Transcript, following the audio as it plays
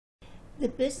the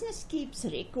business keeps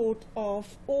record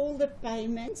of all the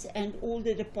payments and all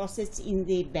the deposits in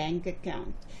their bank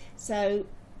account. So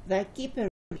they keep a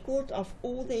record of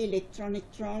all the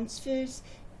electronic transfers,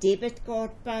 debit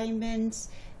card payments,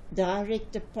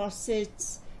 direct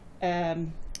deposits,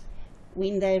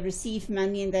 when they receive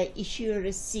money and they issue a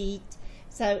receipt.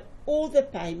 So all the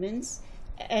payments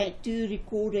do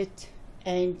record it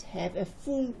and have a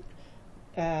full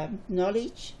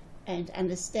knowledge and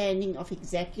understanding of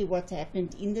exactly what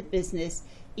happened in the business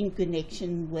in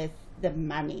connection with the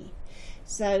money.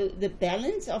 So the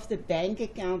balance of the bank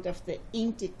account of the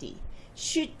entity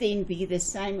should then be the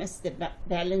same as the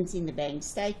balance in the bank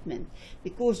statement,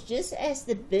 because just as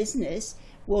the business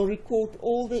will record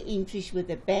all the entries with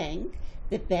the bank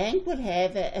will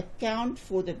have an account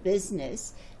for the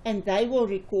business and they will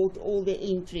record all the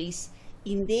entries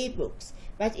in their books.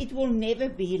 But it will never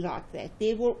be like that.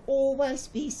 There will always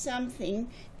be something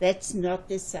that's not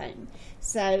the same.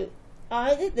 So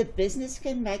either the business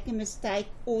can make a mistake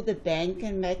or the bank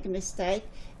can make a mistake,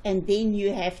 and then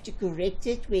you have to correct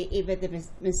it wherever the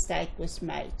mistake was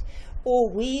made. Or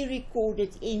we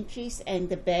recorded entries and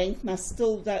the bank must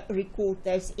still record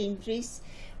those entries.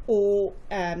 Or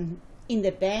in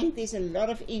the bank there's a lot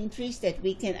of entries that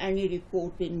we can only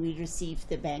record when we receive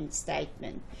the bank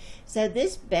statement. So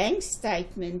this bank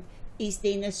statement is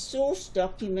then a source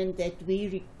document that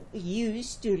we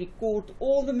use to record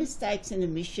all the mistakes and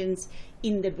omissions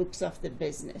in the books of the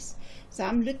business. So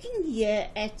I'm looking here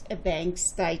at a bank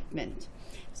statement.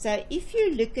 So if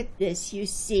you look at this, you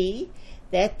see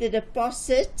that the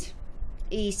deposit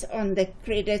is on the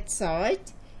credit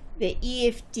side, the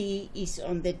EFT is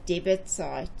on the debit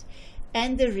side.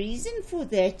 And the reason for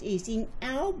that is in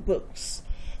our books,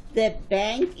 the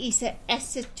bank is an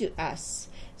asset to us.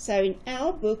 So in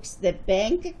our books, the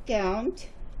bank account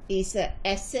is an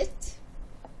asset,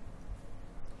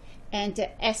 and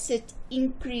the asset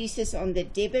increases on the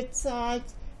debit side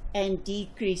and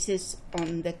decreases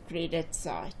on the credit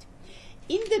side.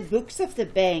 In the books of the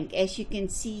bank, as you can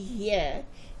see here,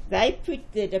 they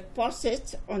put the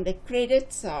deposits on the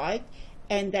credit side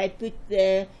and they put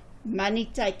the money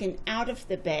taken out of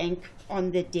the bank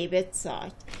on the debit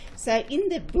side. So in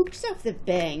the books of the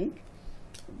bank,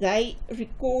 they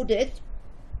recorded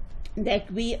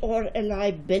that we are a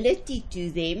liability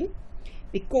to them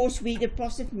because we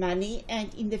deposit money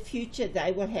and in the future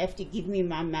they will have to give me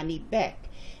my money back.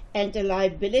 And the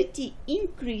liability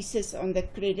increases on the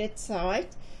credit side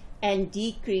and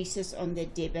decreases on the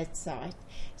debit side.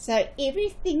 So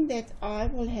everything that I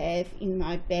will have in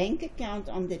my bank account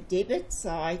on the debit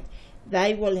side,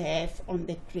 they will have on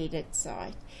the credit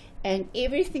side. And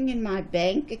everything in my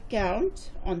bank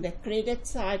account on the credit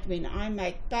side, when I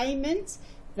make payments,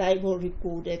 they will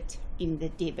record it in the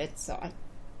debit side.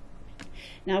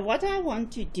 Now what I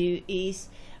want to do is,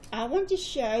 I want to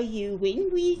show you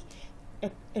when we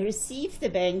receive the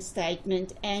bank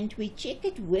statement and we check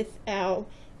it with our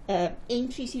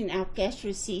entries in our cash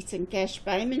receipts and cash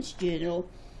payments journal,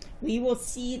 we will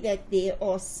see that there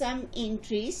are some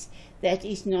entries that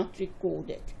is not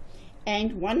recorded.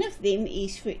 And one of them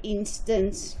is, for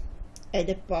instance, a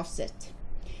deposit.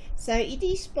 So it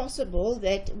is possible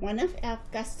that one of our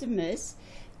customers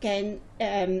can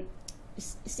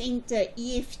send an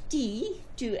EFT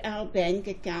to our bank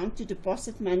account to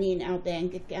deposit money in our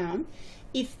bank account.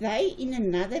 If they in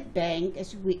another bank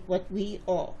as what we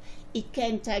are, it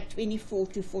can take 24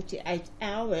 to 48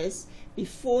 hours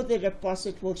before the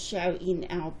deposit will show in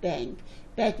our bank.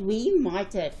 But we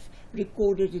might have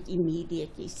recorded it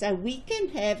immediately. So we can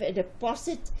have a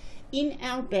deposit in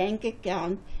our bank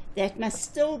account that must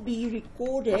still be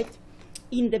recorded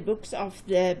in the books of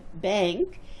the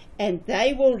bank, and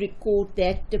they will record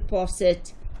that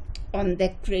deposit on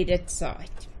the credit side.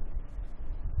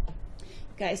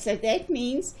 Okay, so that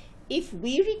means if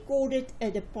we recorded a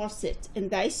deposit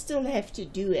and they still have to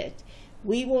do it,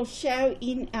 we will show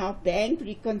in our bank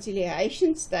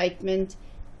reconciliation statement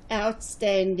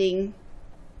outstanding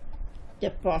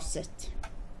deposit.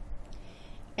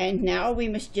 And now we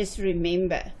must just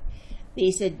remember,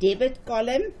 there's a debit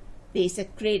column, there's a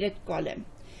credit column.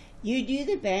 You do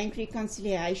the bank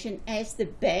reconciliation as the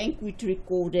bank would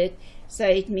record it, so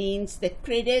it means the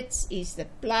credits is the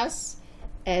plus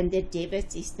and the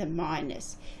debits is the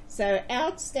minus. So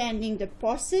outstanding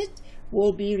deposit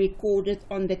will be recorded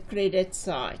on the credit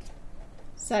side.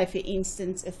 So for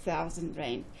instance, 1,000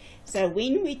 rand. So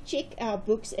when we check our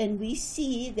books and we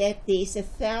see that there's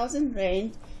 1,000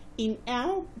 rand in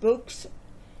our books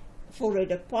for a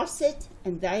deposit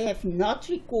and they have not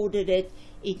recorded it,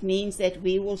 it means that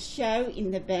we will show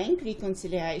in the bank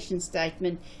reconciliation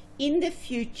statement in the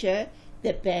future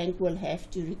the bank will have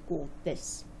to record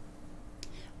this.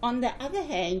 On the other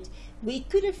hand, we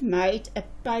could have made a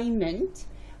payment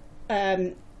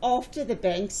after the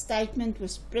bank statement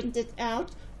was printed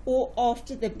out or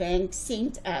after the bank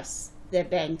sent us the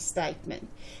bank statement.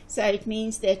 So it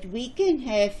means that we can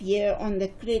have here on the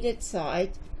credit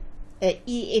side a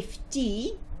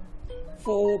EFT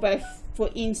for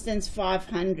instance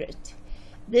 500.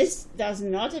 This does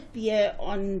not appear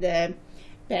on the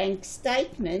bank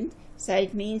statement, so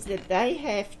it means that they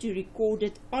have to record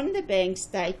it on the bank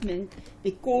statement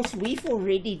because we've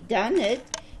already done it.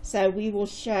 So we will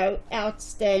show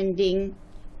outstanding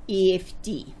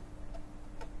EFT.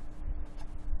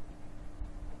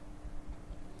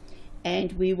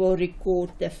 And we will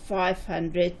record the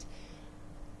 500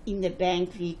 in the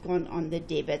bank recon on the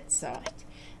debit side.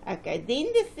 Okay,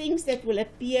 then the things that will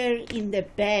appear in the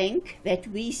bank that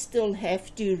we still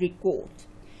have to record.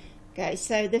 Okay,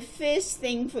 so the first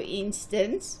thing, for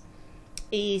instance,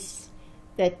 is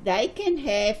that they can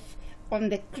have on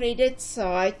the credit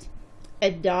side a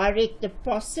direct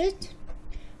deposit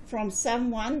from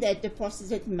someone that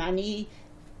deposited money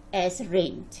as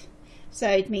rent. So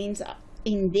it means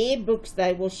in their books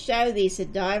they will show there's a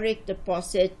direct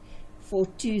deposit for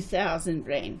 2,000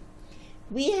 Rand.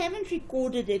 We haven't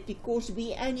recorded it because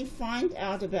we only find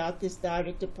out about this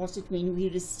direct deposit when we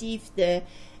receive the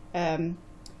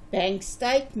bank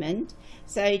statement.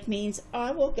 So it means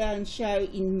I will go and show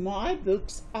in my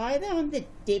books either on the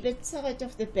debit side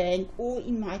of the bank or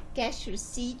in my cash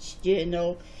receipts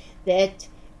journal that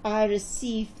I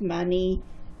received money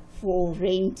for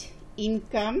rent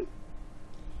income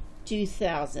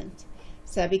 2,000.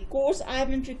 So because I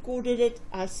haven't recorded it,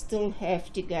 I still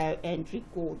have to go and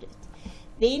record it.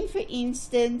 Then, for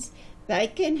instance, they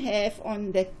can have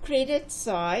on the credit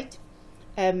side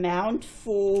amount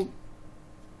for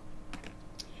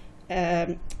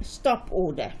stop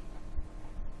order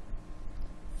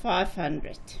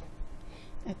 500.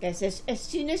 Okay, so as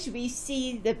soon as we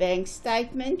see the bank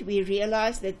statement, we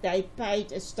realize that they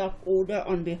paid a stop order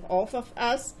on behalf of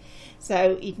us.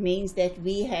 So it means that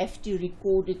we have to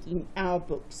record it in our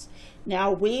books.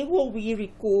 Now, where will we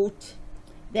record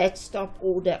that stop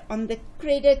order? On the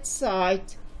credit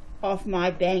side of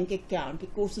my bank account,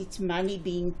 because it's money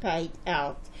being paid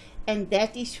out, and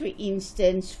that is, for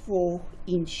instance, for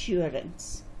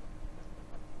insurance.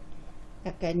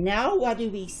 Okay, now what do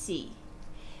we see?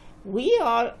 We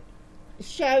are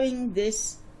showing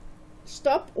this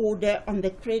stop order on the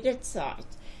credit side,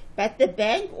 but the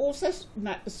bank also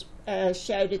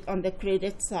showed it on the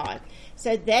credit side.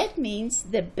 So that means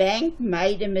the bank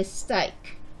made a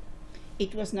mistake.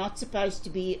 It was not supposed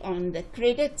to be on the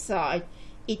credit side,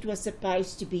 it was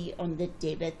supposed to be on the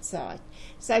debit side.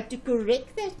 So to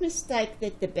correct that mistake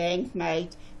that the bank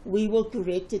made, we will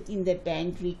correct it in the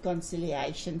bank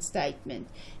reconciliation statement.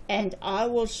 And I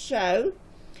will show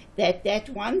that that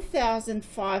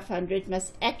 1,500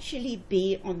 must actually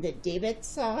be on the debit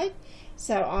side.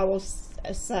 So I will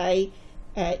say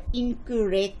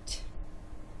incorrect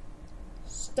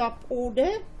stop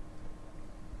order.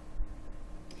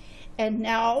 And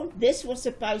now this was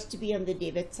supposed to be on the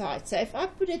debit side. So if I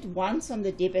put it once on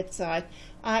the debit side,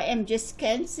 I am just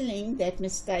cancelling that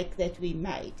mistake that we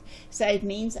made. So it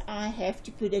means I have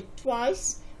to put it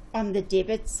twice on the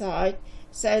debit side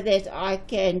so that I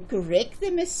can correct the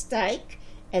mistake,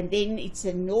 and then it's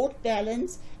a naught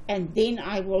balance, and then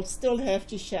I will still have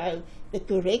to show the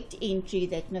correct entry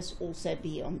that must also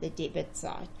be on the debit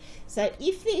side. So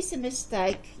if there's a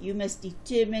mistake, you must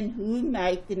determine who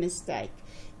made the mistake.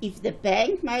 If the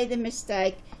bank made the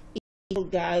mistake, it will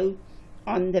go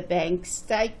on the bank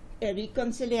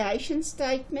reconciliation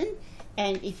statement,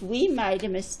 and if we made a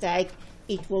mistake,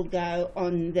 it will go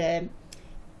on the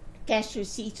cash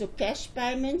receipts or cash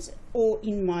payments or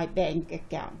in my bank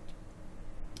account.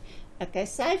 Okay,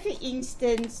 so for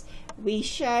instance, we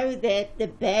show that the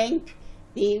bank,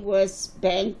 there was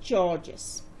bank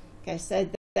charges. Okay, so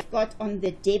they've got on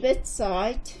the debit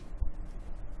side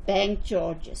bank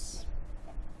charges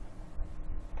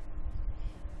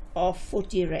of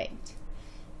 40 Rand.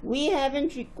 We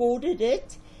haven't recorded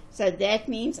it, so that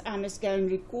means I must go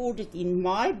and record it in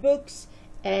my books,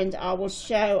 and I will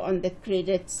show on the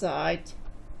credit side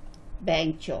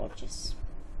bank charges.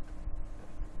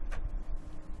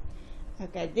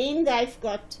 Okay, then they've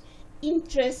got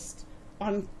interest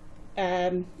on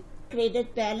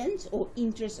credit balance or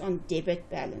interest on debit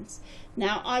balance.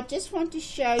 Now I just want to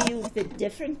show you with a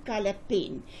different color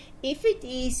pen. If it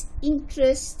is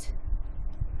interest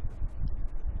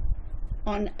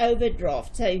on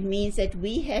overdraft, so it means that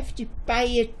we have to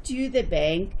pay it to the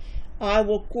bank, I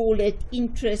will call it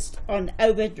interest on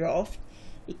overdraft.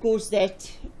 because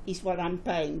that is what I'm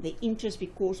paying, the interest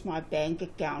because my bank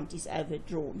account is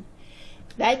overdrawn.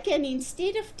 They can,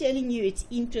 instead of telling you it's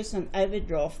interest on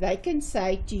overdraft, they can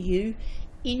say to you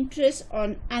interest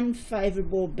on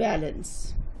unfavorable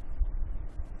balance.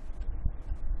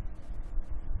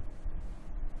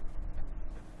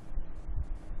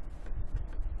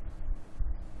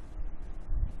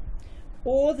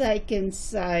 Or they can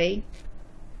say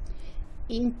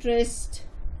interest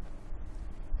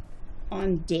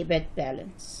on debit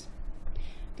balance.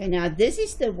 Okay, now this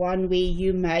is the one where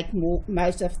you make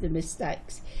most of the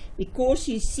mistakes, because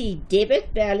you see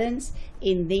debit balance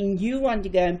and then you want to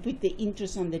go and put the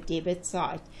interest on the debit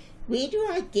side. Where do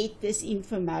I get this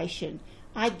information?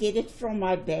 I get it from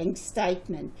my bank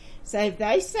statement. So if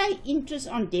they say interest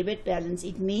on debit balance,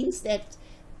 it means that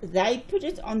they put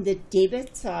it on the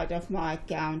debit side of my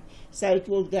account, so it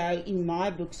will go in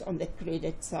my books on the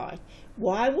credit side.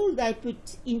 Why will they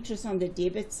put interest on the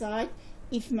debit side?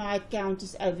 If my account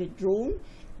is overdrawn,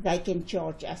 they can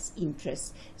charge us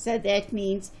interest. So that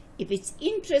means if it's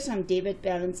interest on debit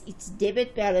balance, it's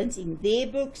debit balance in their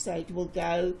books, so it will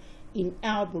go in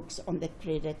our books on the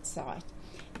credit side.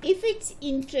 If it's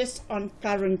interest on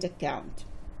current account,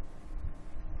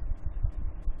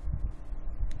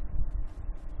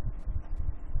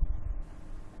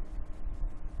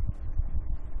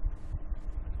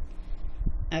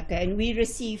 okay, and we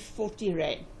receive 40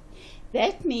 Rand.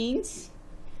 That means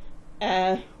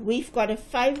we've got a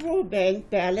favorable bank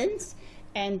balance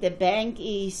and the bank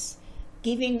is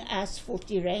giving us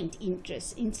 40 Rand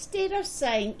interest. Instead of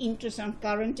saying interest on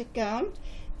current account,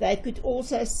 they could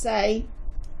also say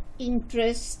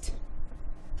interest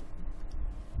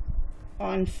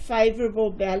on favorable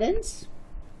balance,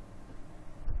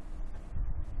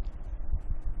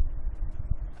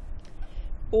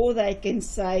 or they can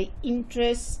say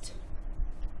interest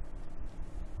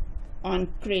on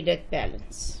credit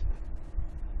balance.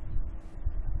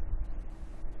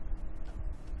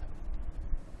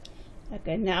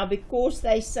 Okay, now because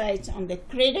they say it's on the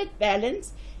credit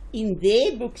balance, in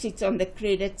their books it's on the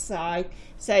credit side,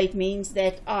 so it means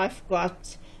that I've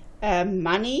got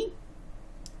money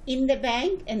in the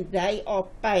bank and they are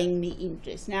paying me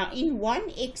interest. Now in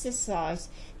one exercise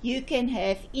you can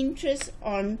have interest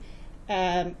on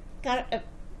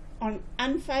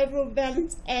unfavorable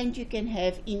balance and you can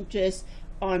have interest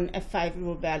on a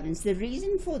favorable balance. The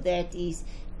reason for that is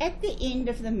at the end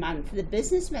of the month the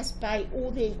business must pay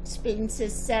all their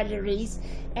expenses, salaries,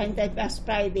 and they must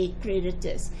pay their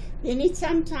creditors. Then it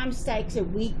sometimes takes a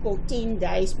week or 10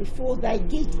 days before they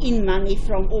get in money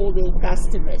from all their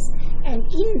customers,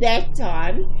 and in that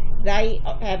time they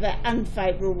have an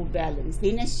unfavorable balance.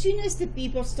 Then as soon as the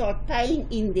people start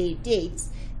paying in their debts,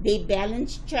 their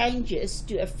balance changes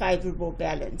to a favorable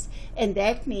balance, and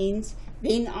that means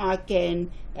then I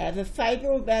can have a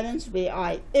favorable balance where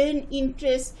I earn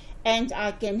interest, and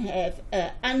I can have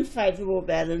an unfavorable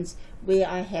balance where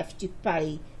I have to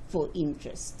pay for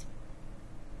interest.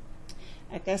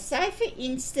 Okay, say for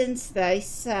instance they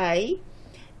say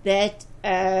that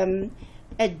a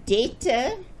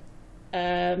debtor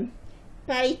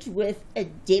paid with a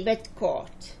debit card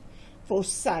for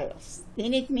sales.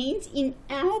 Then it means in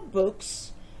our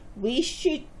books we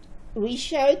showed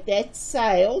that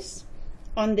sales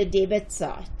on the debit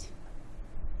side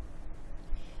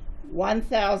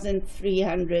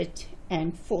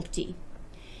 1,340,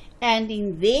 and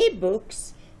in their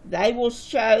books they will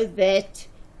show that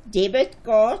debit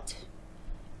card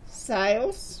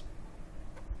sales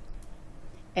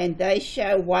and they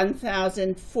show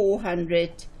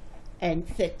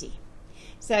 1,430.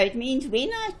 So it means when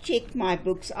I check my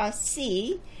books I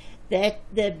see that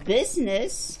the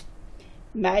business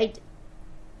made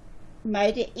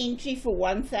an entry for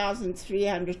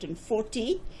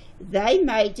 1,340, they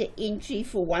made an entry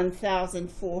for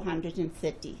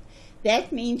 1,430.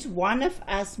 That means one of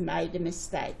us made a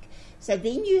mistake. So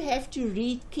then you have to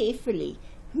read carefully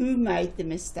who made the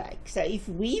mistake. So if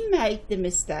we made the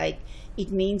mistake, it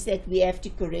means that we have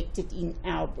to correct it in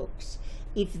our books.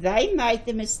 If they made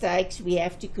the mistakes, we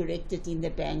have to correct it in the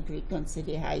bank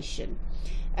reconciliation.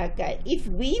 Okay, if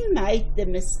we made the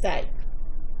mistake,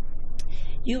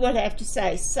 you will have to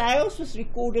say sales was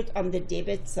recorded on the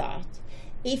debit side.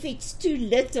 If it's too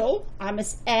little, I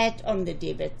must add on the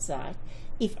debit side.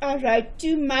 If I wrote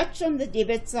too much on the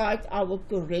debit side, I will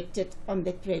correct it on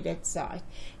the credit side.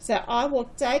 So I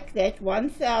will take that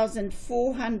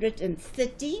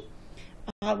 1,430,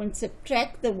 I will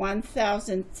subtract the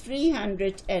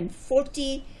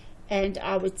 1,340, and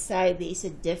I would say there's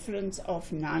a difference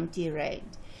of 90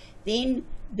 Rand. Then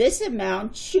this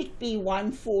amount should be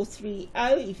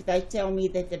 1430 if they tell me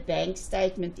that the bank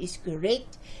statement is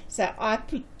correct. So I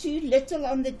put too little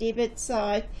on the debit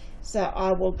side, so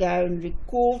I will go and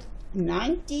record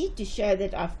 90 to show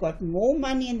that I've got more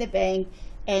money in the bank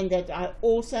and that I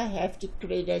also have to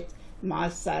credit my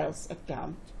sales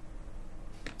account.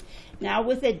 Now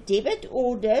with a debit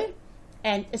order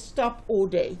and a stop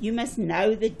order, you must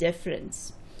know the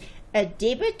difference. A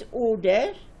debit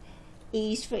order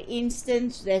is, for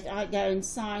instance, that I go and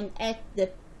sign at the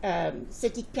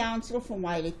city council for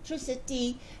my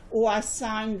electricity, or I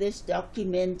sign this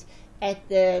document at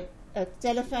the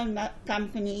telephone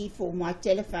company for my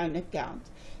telephone account.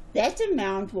 That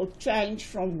amount will change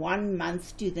from 1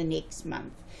 month to the next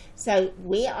month. So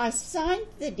where I signed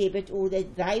the debit order,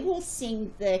 they will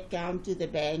send the account to the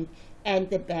bank and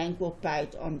the bank will pay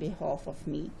it on behalf of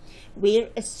me. Where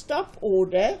a stop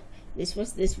order, this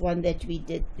was this one that we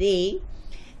did there,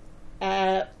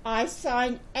 I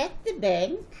sign at the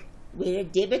bank, where a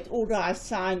debit order I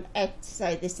sign at,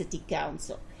 say, the city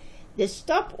council. The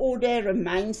stop order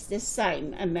remains the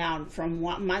same amount from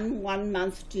one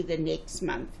month to the next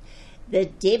month. The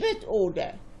debit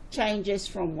order changes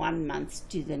from 1 month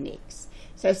to the next.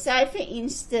 So say, for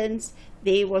instance,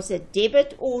 there was a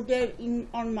debit order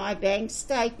on my bank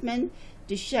statement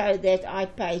to show that I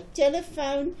pay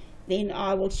telephone, then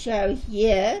I will show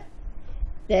here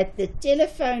that the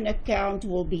telephone account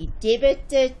will be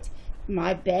debited,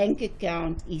 my bank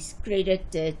account is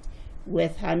credited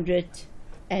with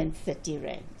 130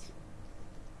 rand.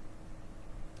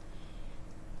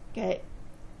 Okay,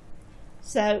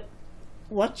 so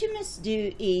what you must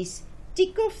do is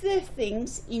tick off the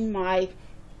things in my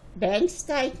bank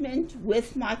statement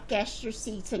with my cash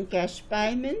receipts and cash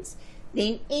payments.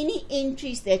 Then any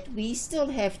entries that we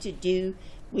still have to do,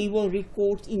 we will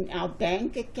record in our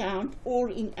bank account or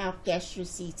in our cash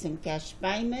receipts and cash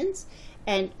payments.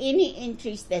 And any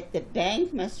entries that the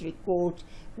bank must record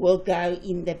will go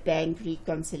in the bank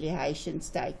reconciliation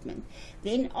statement.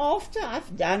 Then after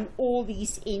I've done all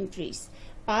these entries,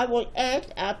 I will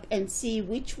add up and see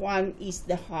which one is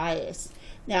the highest.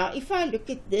 Now, if I look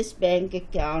at this bank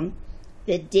account,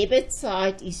 the debit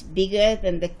side is bigger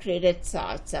than the credit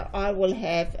side. So I will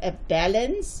have a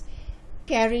balance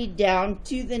carried down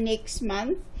to the next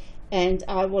month, and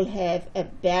I will have a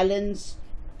balance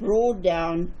brought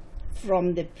down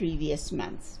from the previous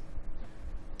month.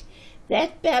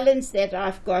 That balance that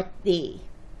I've got there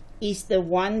is the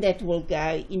one that will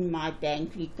go in my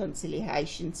bank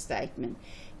reconciliation statement.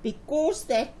 Because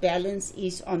that balance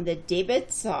is on the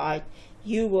debit side,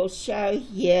 you will show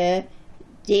here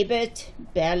debit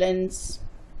balance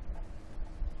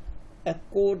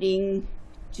according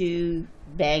to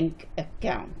bank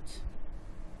account.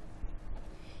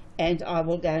 And I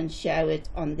will go and show it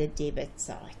on the debit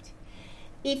side.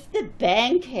 If the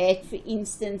bank had, for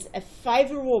instance, a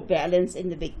favorable balance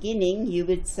in the beginning, you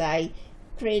would say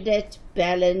credit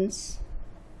balance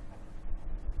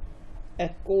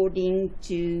according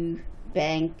to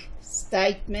bank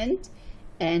statement,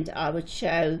 and I would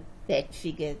show that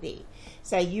figure there.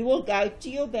 So you will go to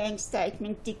your bank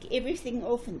statement, tick everything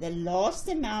off, and the last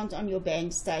amount on your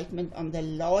bank statement on the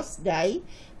last day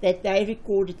that they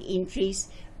recorded entries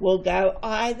will go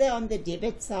either on the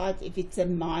debit side if it's a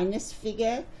minus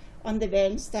figure on the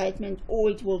bank statement, or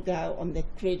it will go on the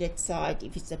credit side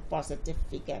if it's a positive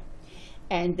figure.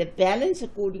 And the balance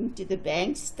according to the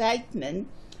bank statement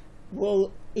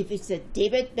will, if it's a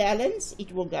debit balance,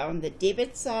 it will go on the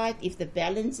debit side. If the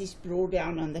balance is brought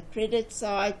down on the credit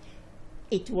side,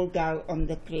 it will go on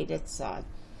the credit side.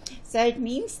 So it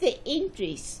means the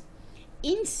entries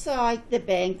inside the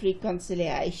bank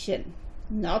reconciliation,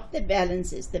 not the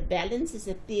balances. The balances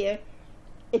appear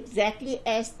exactly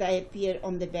as they appear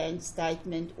on the bank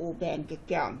statement or bank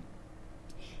account.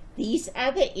 These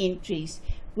other entries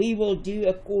we will do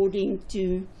according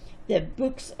to the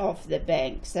books of the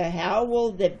bank. So how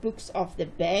will the books of the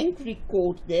bank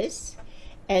record this?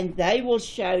 And they will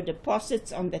show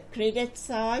deposits on the credit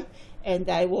side, and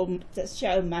they will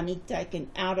show money taken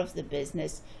out of the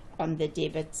business on the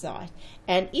debit side.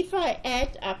 And if I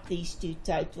add up these two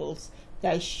totals,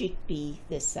 they should be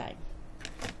the same.